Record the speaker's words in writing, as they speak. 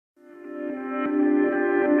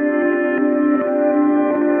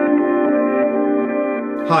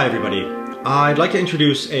Hi everybody. I'd like to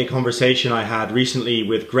introduce a conversation I had recently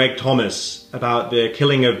with Greg Thomas about the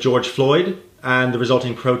killing of George Floyd and the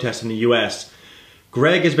resulting protests in the US.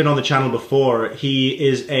 Greg has been on the channel before. He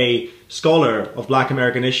is a scholar of Black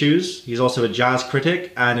American issues. He's also a jazz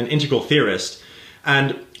critic and an integral theorist.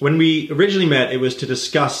 And when we originally met, it was to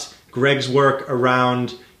discuss Greg's work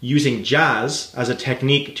around using jazz as a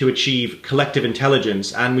technique to achieve collective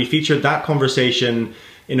intelligence. And we featured that conversation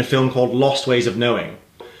in a film called Lost Ways of Knowing.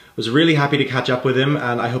 I was really happy to catch up with him,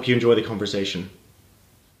 and I hope you enjoy the conversation.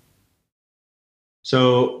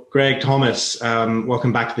 So, Greg Thomas,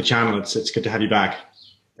 welcome back to the channel. It's good to have you back.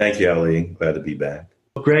 Thank you, Ali. Glad to be back.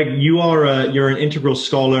 Greg, you're an integral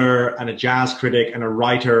scholar and a jazz critic and a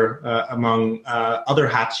writer, among other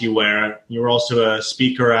hats you wear. You were also a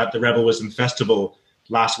speaker at the Rebel Wisdom Festival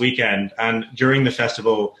last weekend, and during the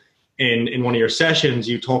festival, in one of your sessions,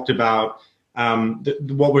 you talked about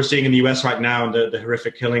what we're seeing in the US right now, the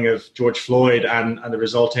horrific killing of George Floyd and the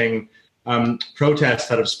resulting protests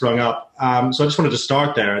that have sprung up. So I just wanted to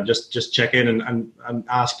start there and just check in and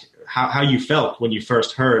ask how you felt when you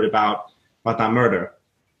first heard about that murder.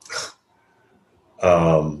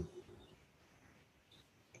 The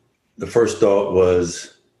first thought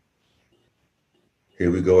was,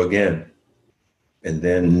 here we go again, and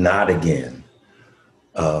then not again.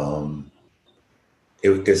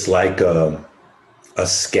 It's like a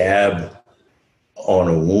scab on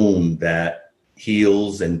a wound that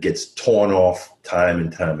heals and gets torn off time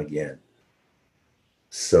and time again.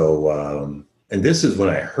 So, and this is when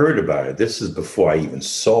I heard about it. This is before I even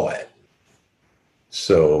saw it.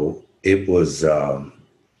 So it was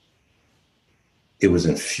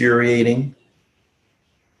infuriating.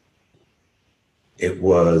 It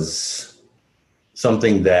was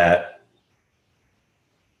something that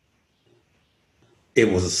it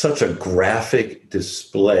was such a graphic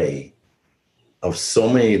display of so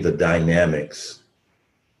many of the dynamics,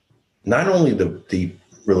 not only the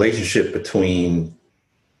relationship between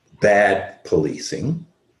bad policing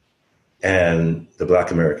and the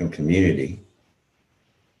Black American community,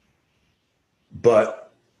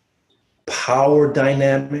 but power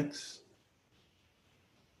dynamics,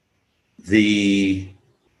 the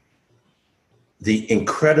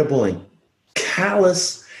incredible and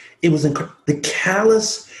callous, the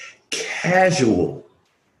callous, casual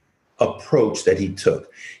approach that he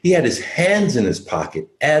took. He had his hands in his pocket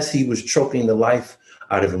as he was choking the life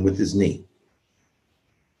out of him with his knee.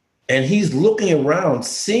 And he's looking around,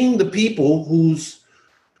 seeing the people who's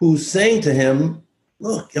saying to him,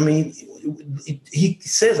 look, I mean, he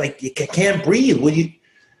says, like, I can't breathe.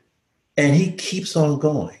 And he keeps on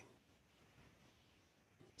going.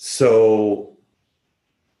 So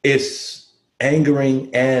it's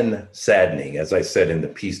angering and saddening, as I said in the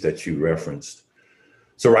piece that you referenced.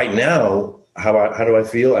 So right now, how do I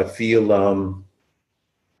feel? I feel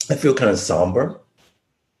kind of somber,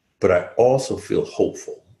 but I also feel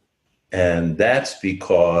hopeful. And that's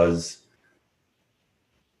because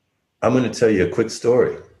I'm going to tell you a quick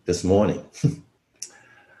story this morning.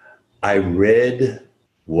 I read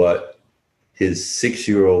what his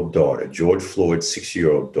 6-year-old daughter, George Floyd's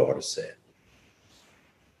 6-year-old daughter, said.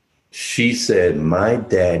 She said, my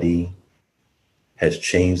daddy has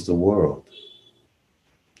changed the world.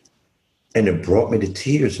 And it brought me to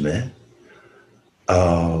tears, man.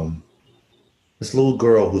 This little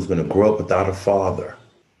girl who's going to grow up without a father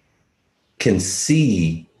can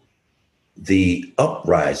see the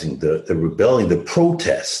uprising, the rebellion, the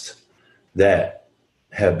protest that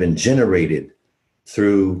have been generated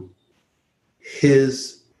through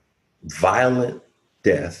his violent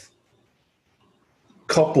death,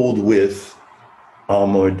 coupled with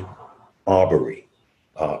Ahmaud Arbery,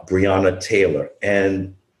 Breonna Taylor,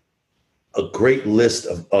 and a great list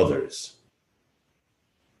of others,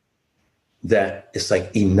 that it's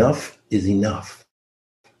like enough is enough,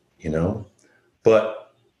 you know?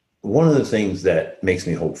 But one of the things that makes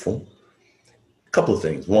me hopeful, a couple of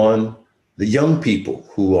things. One, the young people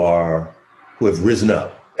who have risen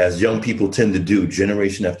up, as young people tend to do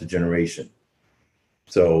generation after generation.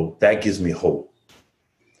 So that gives me hope.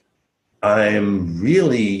 I'm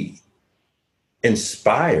really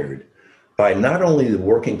inspired by not only the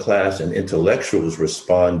working class and intellectuals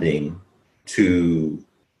responding to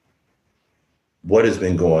what has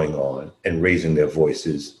been going on and raising their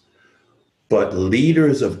voices, but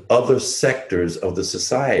leaders of other sectors of the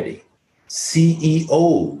society,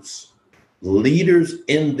 CEOs, leaders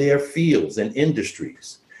in their fields and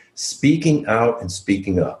industries, speaking out and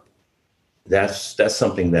speaking up. That's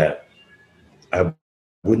something that I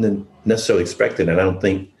wouldn't have necessarily expected, and I don't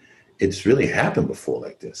think it's really happened before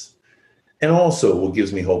like this. And also what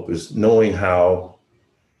gives me hope is knowing how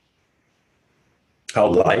how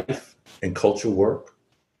life and culture work,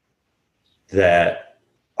 that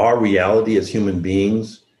our reality as human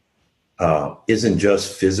beings isn't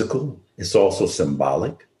just physical, it's also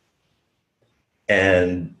symbolic.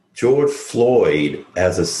 And George Floyd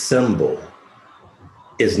as a symbol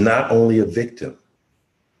is not only a victim.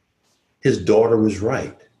 His daughter was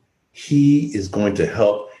right. He is going to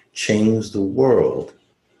help change the world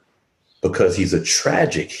because he's a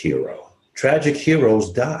tragic hero. Tragic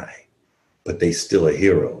heroes die, but they still are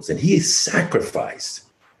heroes. And he sacrificed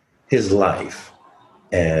his life,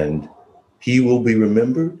 and he will be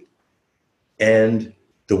remembered, and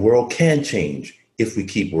the world can change if we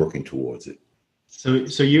keep working towards it.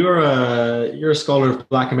 So you're a scholar of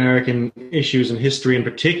Black American issues and history, in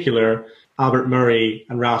particular, Albert Murray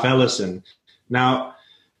and Ralph Ellison. Now,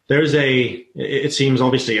 it seems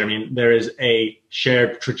obviously, I mean, there is a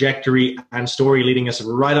shared trajectory and story leading us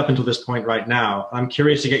right up until this point right now. I'm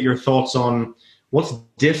curious to get your thoughts on what's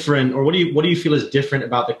different, or what do you feel is different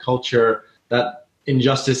about the culture that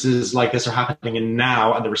injustices like this are happening in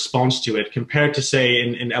now and the response to it compared to, say,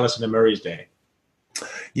 in Ellison and Murray's day?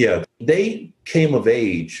 Yeah, they came of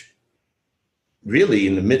age really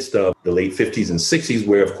in the midst of the late 50s and 60s,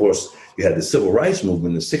 where, of course, you had the civil rights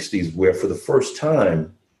movement in the 60s, where for the first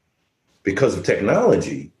time, because of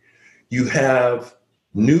technology, you have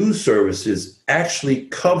news services actually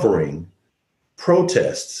covering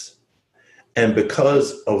protests. And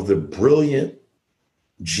because of the brilliant,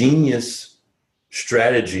 genius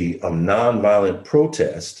strategy of nonviolent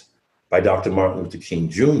protest by Dr. Martin Luther King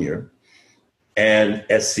Jr., and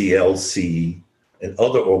SCLC and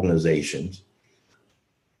other organizations,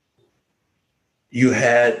 you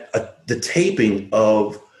had the taping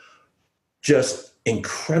of just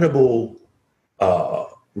incredible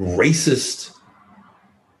racist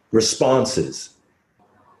responses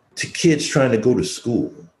to kids trying to go to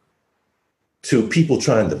school, to people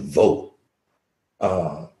trying to vote.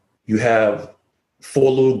 You have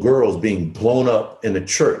 4 little girls being blown up in a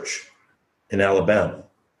church in Alabama.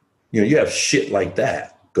 You have shit like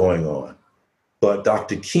that going on. But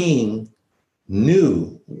Dr. King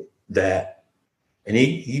knew that, and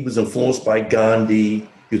he was influenced by Gandhi,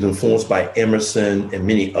 he was influenced by Emerson and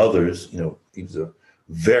many others. He was a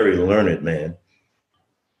very learned man.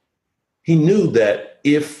 He knew that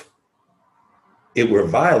if it were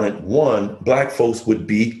violent, one, Black folks would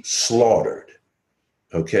be slaughtered,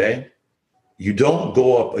 okay? You don't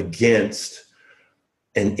go up against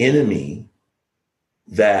an enemy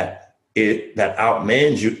that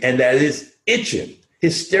outmans you and that is itching,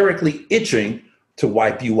 hysterically itching to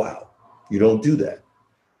wipe you out. You don't do that.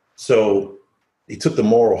 So he took the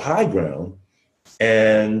moral high ground,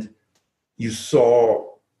 and you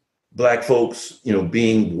saw Black folks,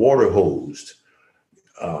 being water hosed,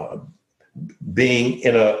 trying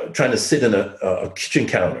to sit in a kitchen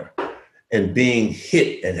counter and being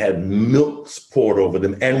hit and had milk poured over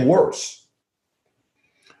them and worse.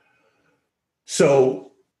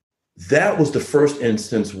 So that was the first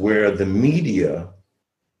instance where the media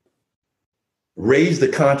raised the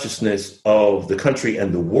consciousness of the country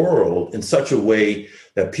and the world in such a way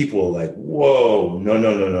that people are like, whoa,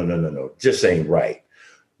 no, just ain't right.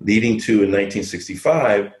 Leading to, in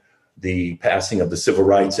 1965, the passing of the Civil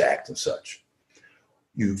Rights Act and such.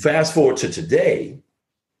 You fast forward to today,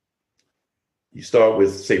 you start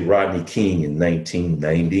with, say, Rodney King in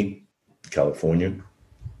 1990, California,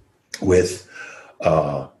 with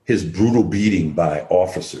his brutal beating by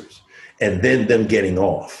officers, and then them getting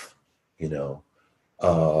off,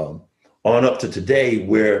 on up to today,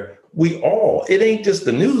 where it ain't just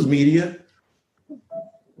the news media.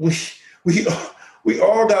 We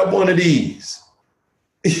all got one of these,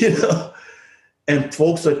 and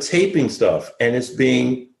folks are taping stuff, and it's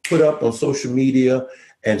being put up on social media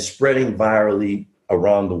and spreading virally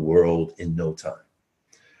around the world in no time.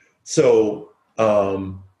 So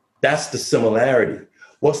that's the similarity.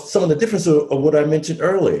 Well, some of the difference of what I mentioned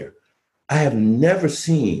earlier, I have never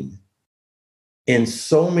seen in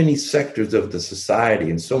so many sectors of the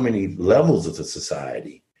society and so many levels of the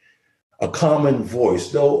society, a common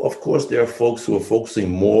voice, though, of course, there are folks who are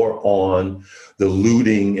focusing more on the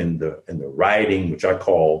looting and the rioting, which I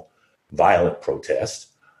call violent protest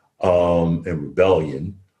and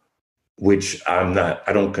rebellion, which I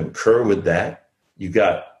don't concur with that. You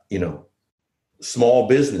got, small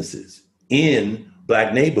businesses in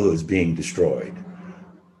Black neighborhoods being destroyed.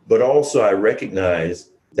 But also I recognize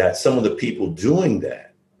that some of the people doing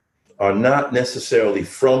that are not necessarily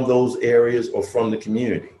from those areas or from the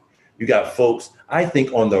community. You got folks, I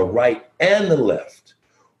think, on the right and the left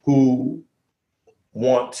who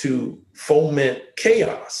want to foment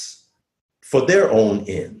chaos for their own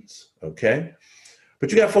ends, okay?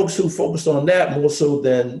 But you got folks who focus on that more so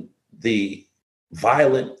than the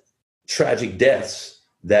violent, tragic deaths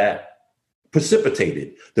that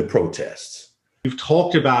precipitated the protests. You've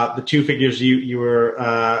talked about the two figures you were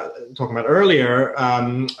talking about earlier,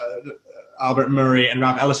 Albert Murray and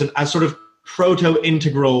Ralph Ellison, as sort of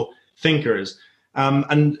proto-integral thinkers.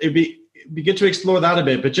 And it'd be good to explore that a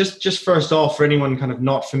bit. But just first off, for anyone kind of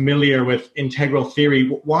not familiar with integral theory,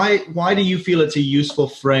 why do you feel it's a useful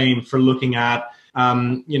frame for looking at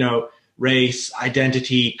race,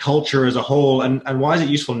 identity, culture as a whole, and why is it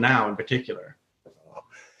useful now in particular?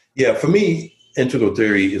 Yeah, for me, integral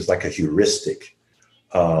theory is like a heuristic.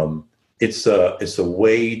 It's a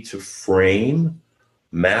way to frame,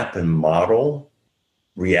 map, and model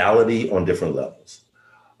reality on different levels.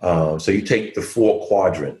 So you take the four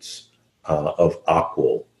quadrants of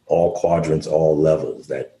Aquil, all quadrants, all levels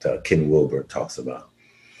that Ken Wilber talks about.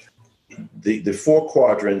 The four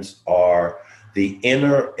quadrants are the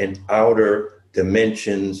inner and outer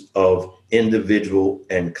dimensions of individual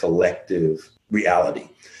and collective reality.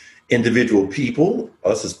 Individual people,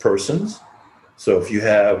 us as persons. So if you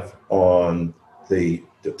have on the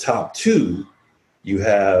top two, you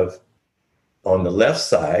have on the left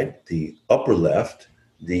side, the upper left,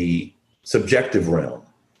 the subjective realm,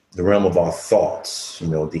 the realm of our thoughts,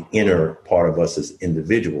 the inner part of us as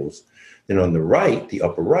individuals. Then on the right, the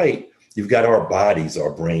upper right, you've got our bodies,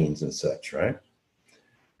 our brains and such, right?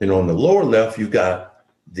 Then on the lower left, you've got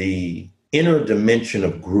the inner dimension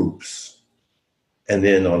of groups. And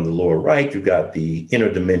then on the lower right, you've got the inner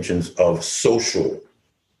dimensions of social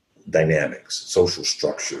dynamics, social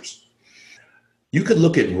structures. You could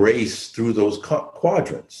look at race through those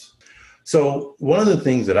quadrants. So one of the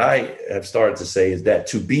things that I have started to say is that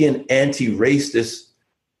to be an anti-racist,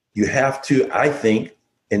 you have to, I think,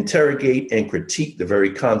 interrogate and critique the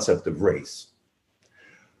very concept of race.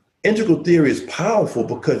 Integral theory is powerful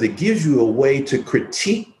because it gives you a way to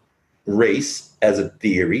critique race as a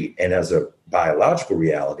theory and as a biological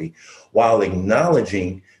reality, while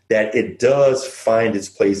acknowledging that it does find its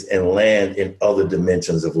place and land in other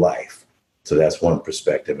dimensions of life. So that's one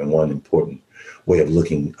perspective and one important way of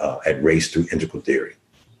looking at race through integral theory.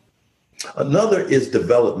 Another is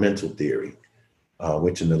developmental theory,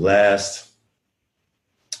 which in the last,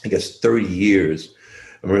 30 years,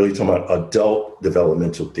 I'm really talking about adult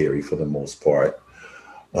developmental theory for the most part.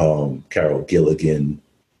 Carol Gilligan,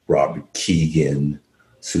 Robert Keegan,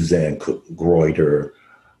 Suzanne Cook-Greuter,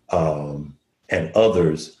 and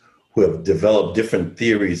others who have developed different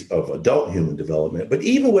theories of adult human development. But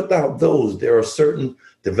even without those, there are certain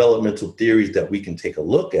developmental theories that we can take a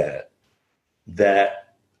look at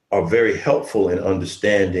that are very helpful in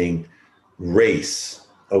understanding race,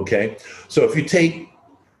 okay? So if you take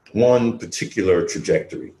one particular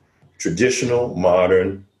trajectory, traditional,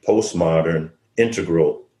 modern, postmodern,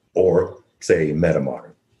 integral, or say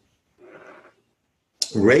metamodern.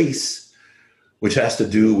 Race, which has to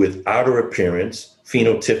do with outer appearance,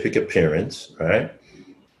 phenotypic appearance, right?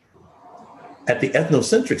 At the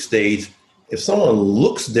ethnocentric stage, if someone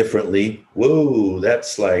looks differently, whoa,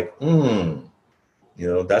 that's like,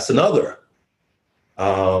 that's another.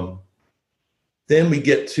 Then we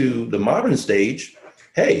get to the modern stage.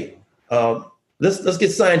 Hey, let's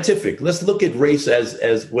get scientific. Let's look at race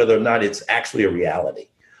as whether or not it's actually a reality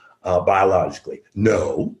biologically.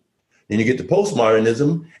 No. Then you get to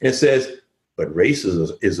postmodernism, and it says, but race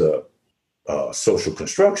is a social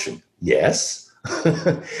construction. Yes.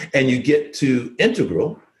 And you get to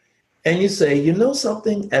integral, and you say,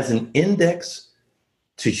 something, as an index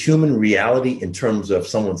to human reality in terms of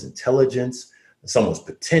someone's intelligence, someone's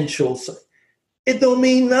potential, it don't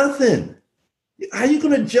mean nothing. How are you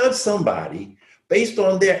going to judge somebody based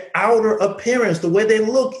on their outer appearance, the way they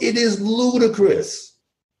look? It is ludicrous.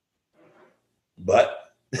 But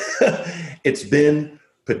it's been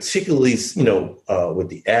particularly, with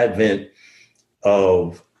the advent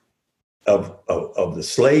of the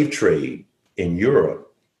slave trade in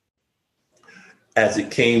Europe, as it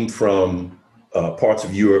came from parts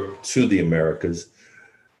of Europe to the Americas,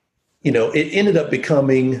 it ended up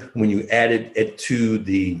becoming, when you added it to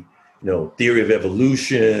the theory of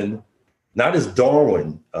evolution, not as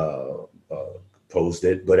Darwin posed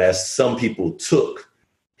it, but as some people took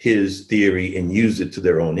his theory and used it to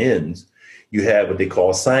their own ends, you have what they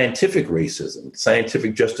call scientific racism,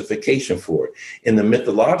 scientific justification for it. In the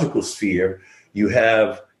mythological sphere, you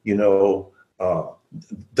have,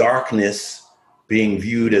 darkness being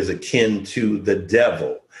viewed as akin to the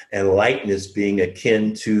devil and lightness being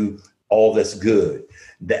akin to all that's good.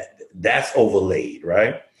 That's overlaid,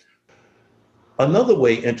 right? Another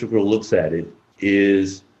way integral looks at it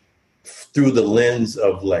is through the lens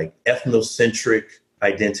of like ethnocentric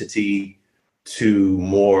identity to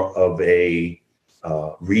more of a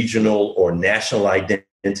regional or national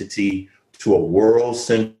identity to a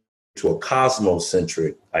world-centric, to a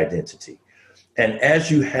cosmocentric identity. And as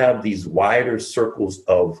you have these wider circles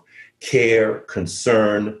of care,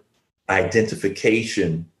 concern,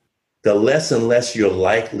 identification, the less and less you're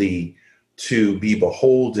likely to be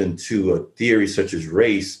beholden to a theory such as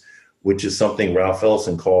race, which is something Ralph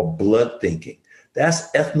Ellison called blood thinking. That's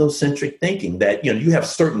ethnocentric thinking, that you have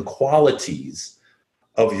certain qualities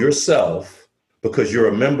of yourself because you're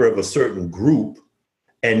a member of a certain group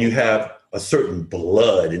and you have a certain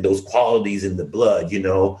blood, and those qualities in the blood,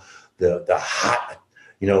 the hot,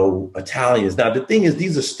 Italians. Now, the thing is,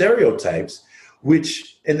 these are stereotypes,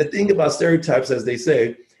 and the thing about stereotypes, as they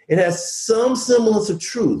say, it has some semblance of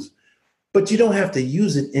truth, but you don't have to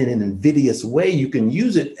use it in an invidious way. You can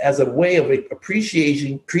use it as a way of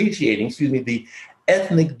appreciating, the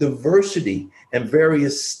ethnic diversity and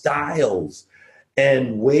various styles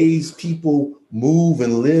and ways people move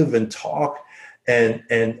and live and talk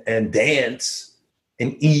and dance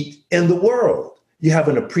and eat in the world. You have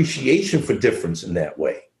an appreciation for difference in that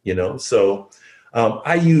way, So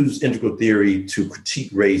I use integral theory to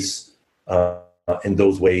critique race in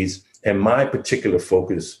those ways. And my particular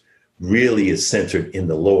focus really is centered in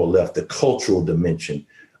the lower left, the cultural dimension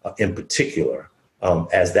in particular,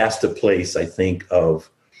 as that's the place, I think, of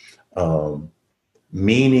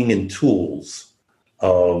meaning and tools,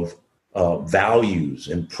 of values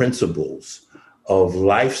and principles, of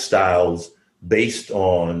lifestyles based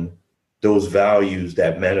on those values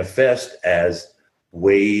that manifest as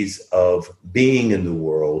ways of being in the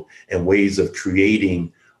world and ways of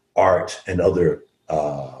creating art and other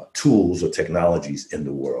tools or technologies in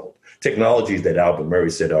the world. Technologies that Albert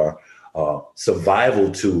Murray said are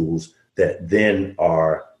survival tools that then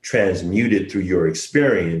are transmuted through your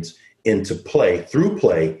experience into play, through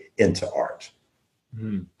play, into art.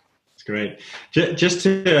 That's great. Just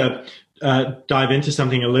to dive into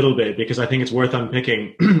something a little bit, because I think it's worth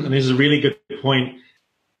unpicking, and this is a really good point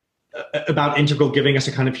about integral giving us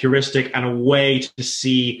a kind of heuristic and a way to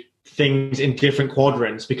see things in different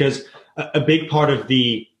quadrants, because a big part of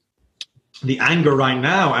the anger right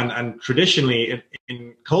now and traditionally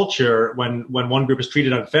in culture when one group is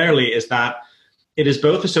treated unfairly is that it is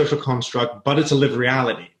both a social construct, but it's a lived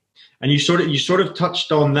reality. And you sort of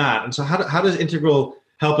touched on that. And so how does integral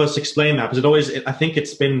help us explain that? Because I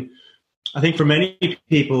think for many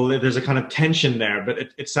people, there's a kind of tension there, but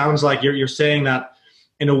it sounds like you're saying that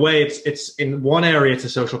in a way it's in one area, it's a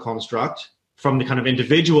social construct from the kind of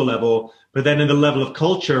individual level, but then in the level of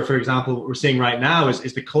culture, for example, what we're seeing right now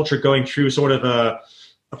is the culture going through sort of a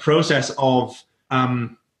process of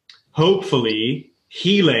hopefully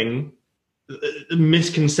healing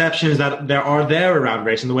misconceptions that there are around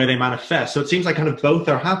race and the way they manifest. So it seems like kind of both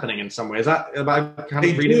are happening in some ways. Am I kind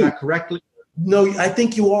of reading that correctly? No, I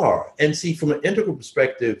think you are. And see, from an integral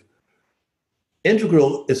perspective,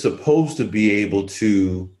 integral is supposed to be able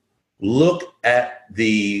to look at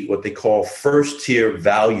what they call first tier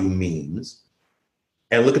value means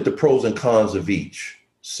and look at the pros and cons of each.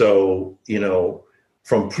 So,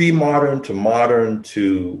 from pre-modern to modern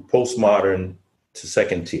to postmodern to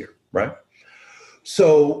second tier, right?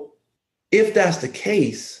 So if that's the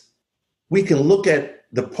case, we can look at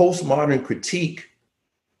the postmodern critique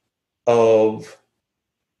the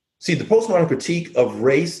postmodern critique of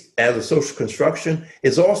race as a social construction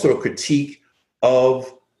is also a critique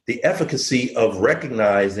of the efficacy of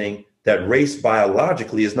recognizing that race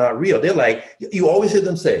biologically is not real. They're like, you always hear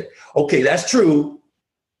them say, okay, that's true,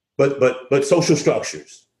 but social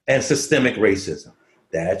structures and systemic racism,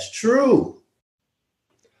 that's true.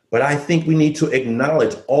 But I think we need to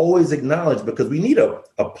always acknowledge, because we need a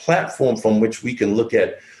platform from which we can look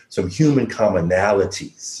at some human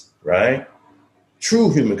commonalities, right?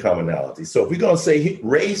 True human commonalities. So if we're going to say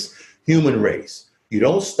race, human race, you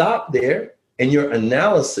don't stop there. In your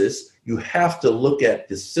analysis, you have to look at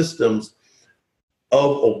the systems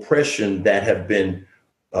of oppression that have been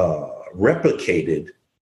replicated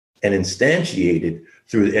and instantiated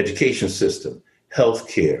through the education system,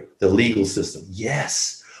 healthcare, the legal system.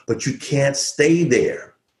 Yes, but you can't stay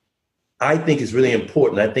there. I think it's really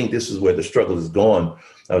important. I think this is where the struggle is gone.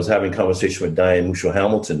 I was having a conversation with Diane Muschel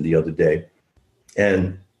Hamilton the other day,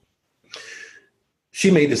 and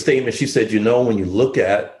she made the statement. She said, when you look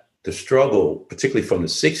at the struggle, particularly from the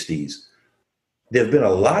 60s, there have been a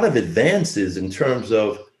lot of advances in terms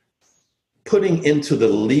of putting into the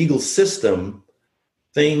legal system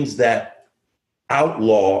things that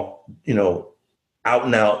outlaw, out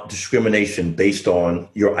and out discrimination based on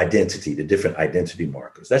your identity, the different identity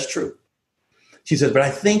markers. That's true. She says, but I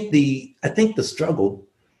think the struggle,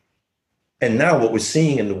 and now what we're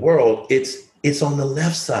seeing in the world, it's on the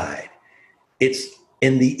left side. It's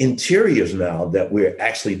in the interiors now that we're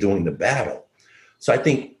actually doing the battle. So I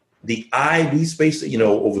think the we space,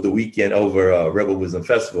 over the weekend, over Rebel Wisdom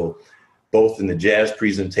Festival, both in the jazz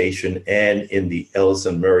presentation and in the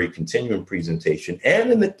Ellison Murray continuing presentation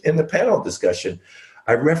and in the panel discussion,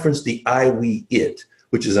 I referenced the I, we, it,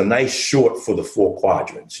 which is a nice short for the 4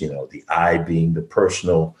 quadrants, the I being the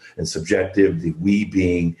personal and subjective, the we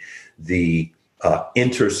being the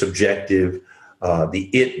intersubjective, the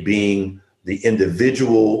it being the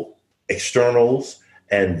individual externals,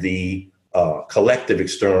 and the collective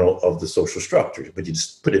external of the social structures, but you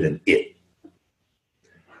just put it in it.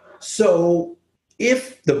 So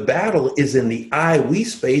if the battle is in the I, we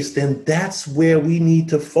space, then that's where we need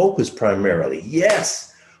to focus primarily.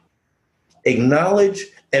 Yes, acknowledge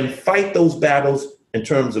and fight those battles in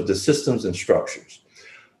terms of the systems and structures.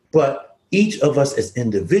 But each of us as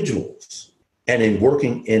individuals and in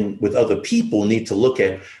working with other people need to look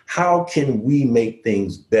at how can we make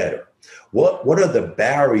things better? What are the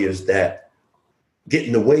barriers that get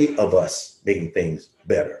in the way of us making things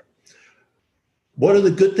better? What are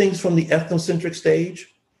the good things from the ethnocentric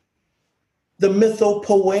stage? The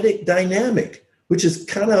mythopoetic dynamic, which is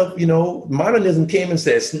kind of, modernism came and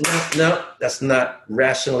says, no, that's not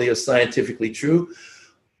rationally or scientifically true.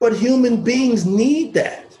 But human beings need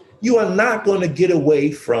that. You are not going to get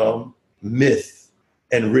away from myth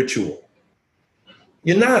and ritual.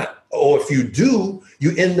 You're not. Or if you do,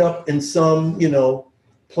 you end up in some,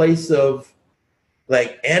 place of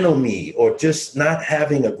like anomie or just not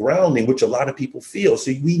having a grounding, which a lot of people feel.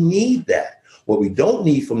 So we need that. What we don't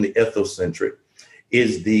need from the ethnocentric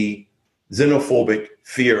is the xenophobic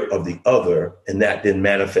fear of the other, and that then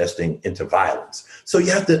manifesting into violence. So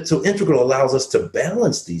so integral allows us to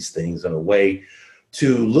balance these things in a way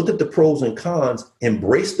to look at the pros and cons,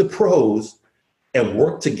 embrace the pros, and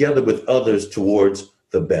work together with others towards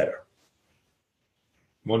the better.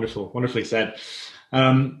 Wonderful, wonderfully said.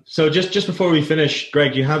 So just before we finish,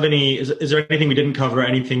 Greg, do you have is there anything we didn't cover,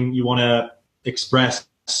 anything you want to express?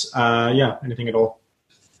 Anything at all?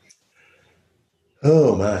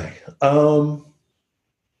 Oh my.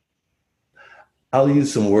 I'll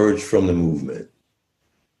use some words from the movement.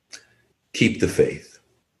 Keep the faith.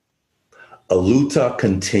 A luta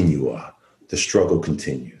continua. The struggle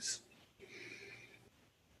continues.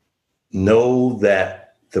 Know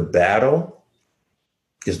that the battle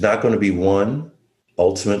is not going to be won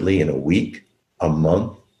ultimately in a week, a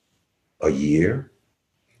month, a year.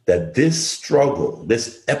 That this struggle,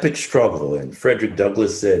 this epic struggle, and Frederick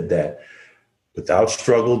Douglass said that without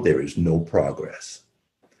struggle, there is no progress.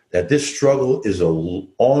 That this struggle is an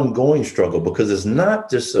ongoing struggle because it's not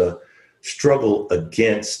just a struggle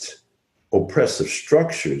against oppressive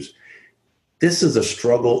structures. This is a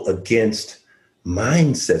struggle against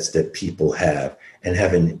mindsets that people have and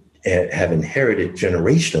have inherited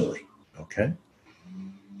generationally, okay?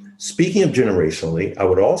 Speaking of generationally, I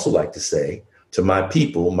would also like to say to my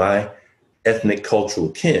people, my ethnic cultural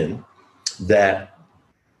kin, that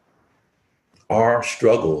our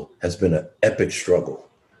struggle has been an epic struggle,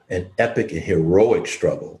 an epic and heroic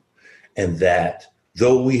struggle, and that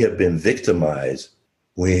though we have been victimized,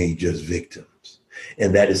 we ain't just victims.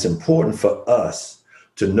 And that it's important for us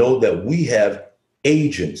to know that we have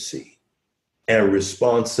agency and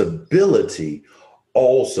responsibility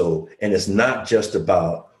also, and it's not just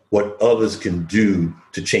about what others can do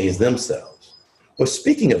to change themselves. But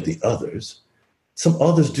speaking of the others, some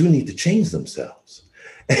others do need to change themselves.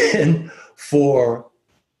 And for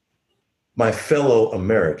my fellow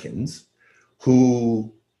Americans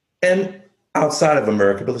who, and outside of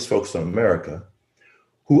America, but let's focus on America,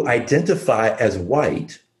 who identify as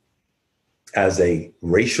white as a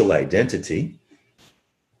racial identity,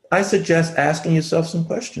 I suggest asking yourself some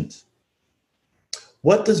questions.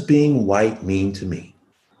 What does being white mean to me?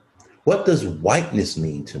 What does whiteness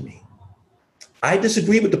mean to me? I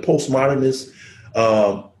disagree with the postmodernist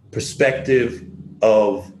perspective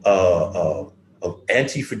of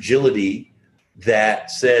anti-fragility that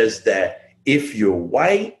says that if you're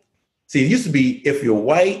white, see, it used to be if you're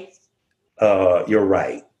white, you're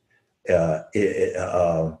right.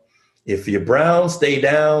 If you're brown, stay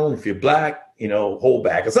down. If you're black, hold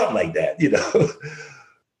back or something like that,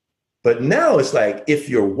 But now it's like, if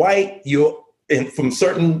you're white, and from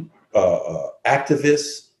certain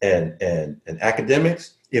activists and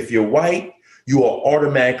academics, if you're white, you are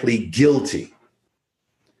automatically guilty.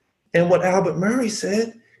 And what Albert Murray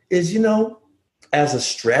said is, as a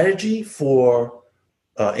strategy for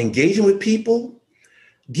engaging with people,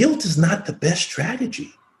 guilt is not the best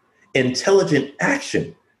strategy. Intelligent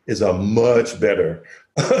action is a much better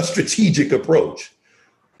strategic approach.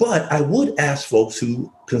 But I would ask folks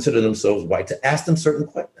who consider themselves white to ask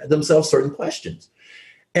themselves certain questions.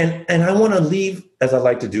 And I want to leave, as I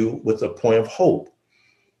like to do, with a point of hope.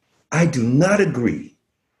 I do not agree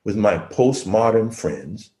with my postmodern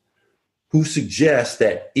friends who suggest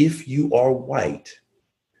that if you are white,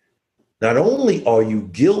 not only are you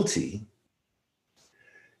guilty,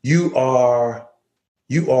 you are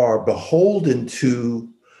beholden to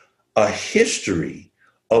a history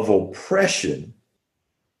of oppression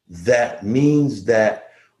that means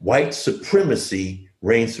that white supremacy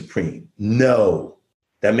reigns supreme. No,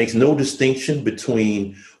 that makes no distinction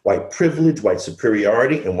between white privilege, white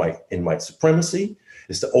superiority, and white supremacy.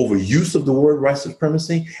 It's the overuse of the word white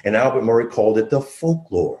supremacy. And Albert Murray called it the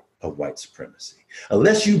folklore of white supremacy.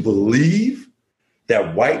 Unless you believe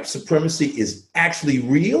that white supremacy is actually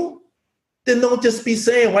real, then don't just be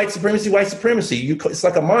saying white supremacy, white supremacy. It's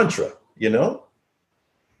like a mantra, you know?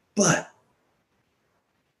 But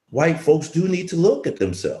white folks do need to look at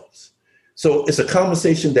themselves. So it's a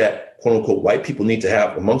conversation that, quote unquote, white people need to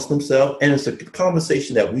have amongst themselves. And it's a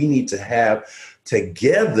conversation that we need to have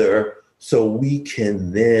together so we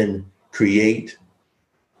can then create,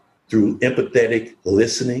 through empathetic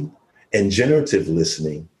listening and generative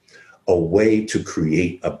listening, a way to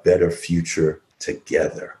create a better future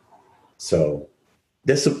together. So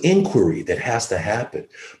there's some inquiry that has to happen.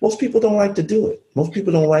 Most people don't like to do it. Most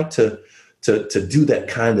people don't like to do that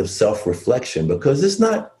kind of self-reflection because it's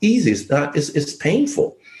not easy. It's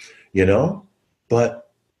painful, you know,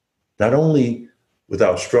 but not only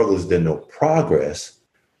without struggle is there no progress,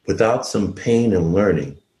 without some pain and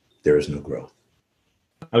learning, there is no growth.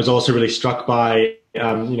 I was also really struck by,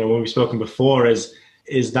 when we've spoken before, is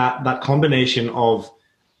that combination of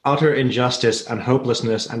utter injustice and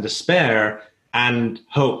hopelessness and despair and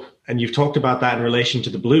hope. And you've talked about that in relation to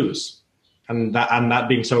the blues and that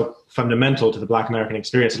being so fundamental to the Black American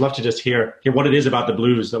experience. I'd love to just hear what it is about the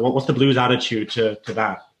blues. What's the blues attitude to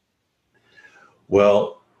that?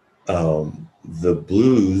 Well, the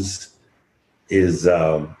blues is,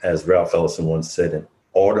 as Ralph Ellison once said, an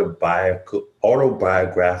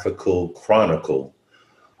autobiographical chronicle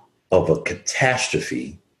of a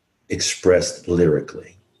catastrophe expressed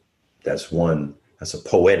lyrically. That's a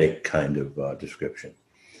poetic kind of description.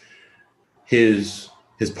 His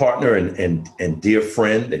partner and dear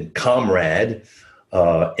friend and comrade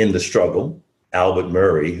in the struggle, Albert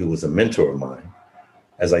Murray, who was a mentor of mine,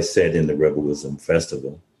 as I said in the Rebellism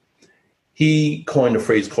Festival, he coined a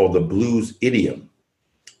phrase called the blues idiom.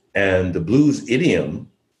 And the blues idiom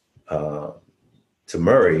to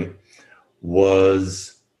Murray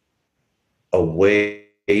was a way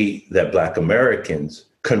that Black Americans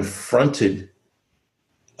confronted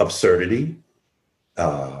absurdity,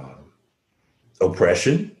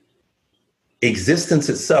 oppression, existence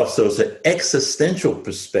itself. So it's an existential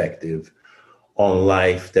perspective on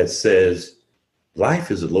life that says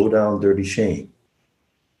life is a low down, dirty shame.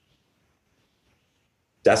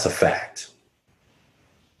 That's a fact.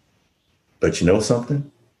 But you know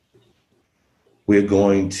something? We're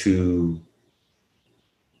going to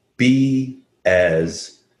be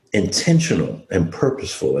as intentional and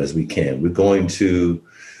purposeful as we can. We're going to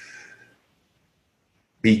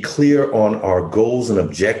be clear on our goals and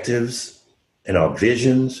objectives and our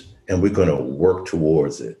visions, and we're going to work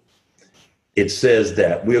towards it. It says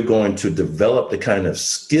that we're going to develop the kind of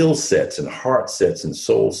skill sets and heart sets and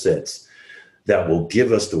soul sets that will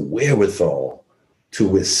give us the wherewithal to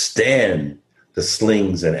withstand the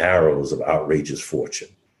slings and arrows of outrageous fortune.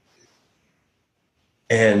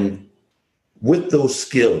 And with those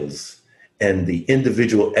skills and the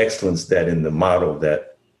individual excellence that in the model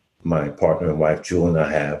that my partner and wife, Jewel, and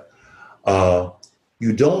I have,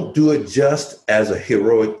 you don't do it just as a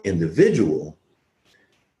heroic individual.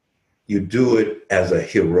 You do it as a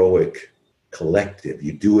heroic collective.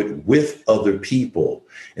 You do it with other people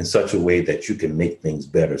in such a way that you can make things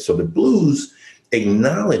better. So the blues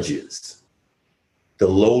acknowledges the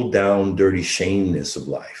low down, dirty shameness of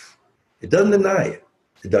life. It doesn't deny it.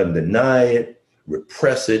 It doesn't deny it,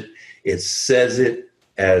 repress it. It says it,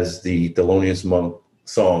 as the Thelonious Monk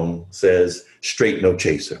song says, straight no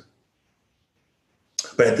chaser.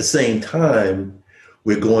 But at the same time,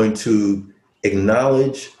 we're going to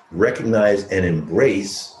acknowledge, recognize, and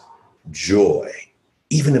embrace joy,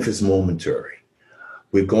 even if it's momentary.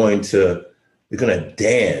 We're going to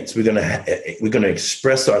dance. We're going to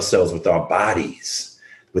express ourselves with our bodies,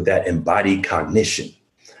 with that embodied cognition.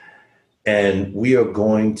 And we are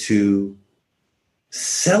going to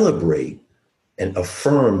celebrate and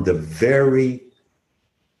affirm the very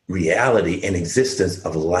reality and existence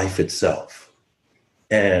of life itself.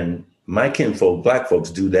 And my kinfolk, Black folks,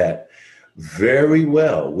 do that very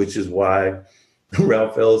well, which is why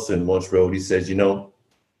Ralph Ellison once wrote, he says, you know,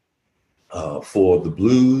 for the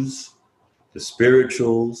blues, the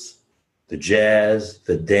spirituals, the jazz,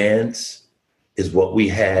 the dance is what we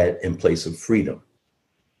had in place of freedom,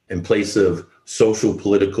 in place of social,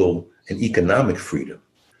 political, and economic freedom.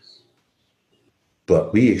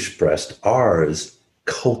 But we expressed ours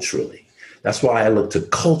culturally. That's why I look to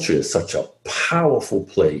culture as such a powerful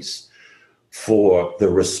place for the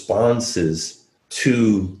responses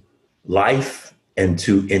to life and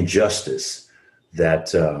to injustice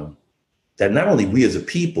that that not only we as a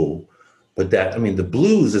people, but that, I mean, the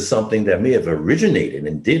blues is something that may have originated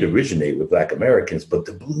and did originate with Black Americans, but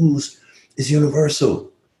the blues is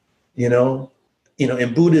universal. You know,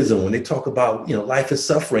 in Buddhism, when they talk about, life is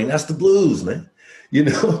suffering, that's the blues, man.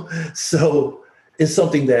 So it's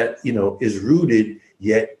something that, is rooted,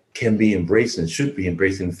 yet can be embraced and should be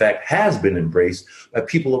embraced. In fact, has been embraced by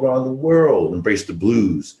people around the world, embrace the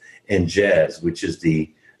blues and jazz, which is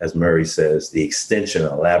as Murray says, the extension,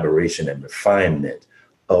 elaboration, and refinement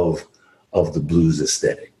of the blues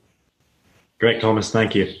aesthetic. Greg Thomas,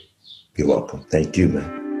 thank you. You're welcome. Thank you,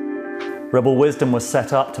 man. Rebel Wisdom was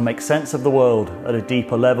set up to make sense of the world at a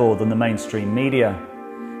deeper level than the mainstream media.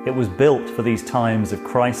 It was built for these times of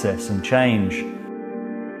crisis and change,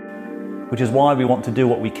 which is why we want to do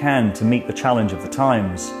what we can to meet the challenge of the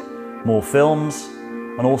times. More films,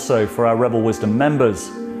 and also for our Rebel Wisdom members,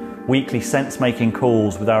 weekly sense-making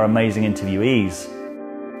calls with our amazing interviewees.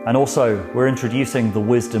 And also, we're introducing the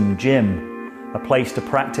Wisdom Gym, a place to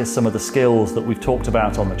practice some of the skills that we've talked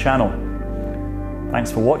about on the channel.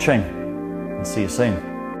 Thanks for watching, and see you soon.